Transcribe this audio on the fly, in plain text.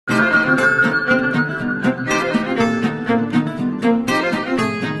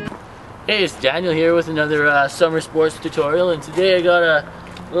Hey, it's Daniel here with another summer sports tutorial, and today I got a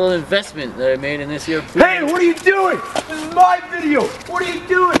little investment that I made in this here food. Hey, what are you doing? This is my video. What are you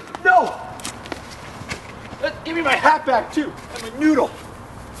doing? No. Give me my hat back too. I'm a noodle.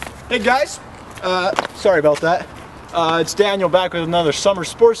 Hey guys, sorry about that. It's Daniel back with another summer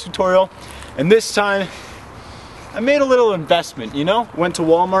sports tutorial, and this time I made a little investment. You know, went to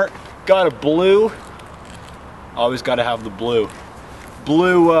Walmart, got a blue. Always got to have the blue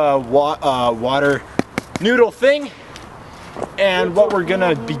water noodle thing. And what we're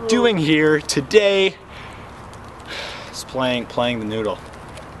gonna be doing here today is playing the noodle.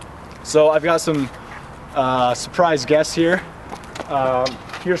 So I've got some surprise guests here.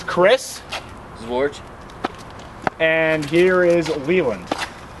 Here's Chris. George. And here is Leland.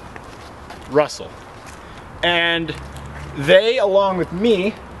 Russell. And they, along with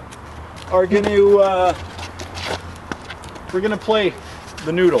me, are gonna we're gonna play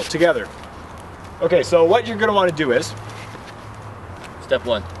the noodle together. Okay, so what you're gonna want to do is Step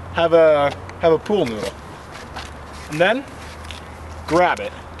one. have a pool noodle, and then grab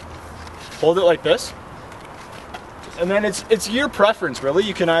it, hold it like this, and then it's your preference really.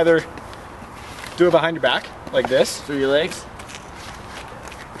 You can either do it behind your back like this, Through your legs.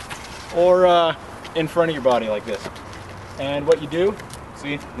 or in front of your body like this. And what you do,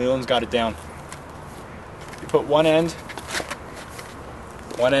 see, Leland's got it down. You put one end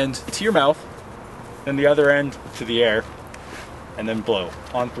to your mouth, then the other end to the air, and then blow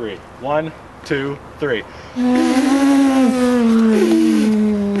on three. 1, 2, 3.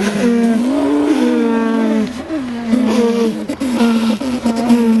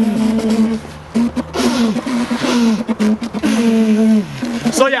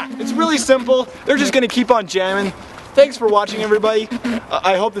 So yeah, it's really simple. They're just gonna keep on jamming. Thanks for watching, everybody.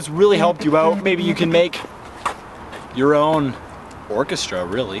 I hope this really helped you out. Maybe you can make your own orchestra,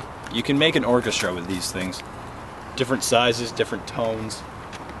 really. You can make an orchestra with these things. Different sizes, different tones.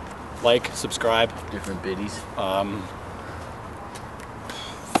 Like, subscribe. Different biddies.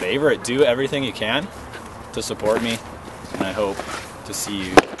 Favorite, do everything you can to support me. And I hope to see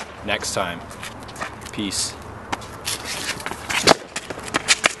you next time. Peace.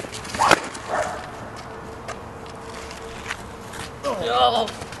 Oh.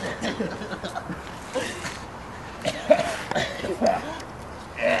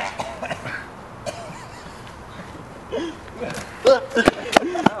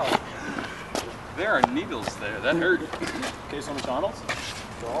 There are needles there. That hurt. Okay, so McDonald's?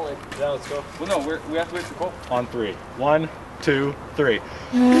 Ollie. Yeah, let's go. Well, no, we have to wait for Cole. On 3. 1, 2, 3.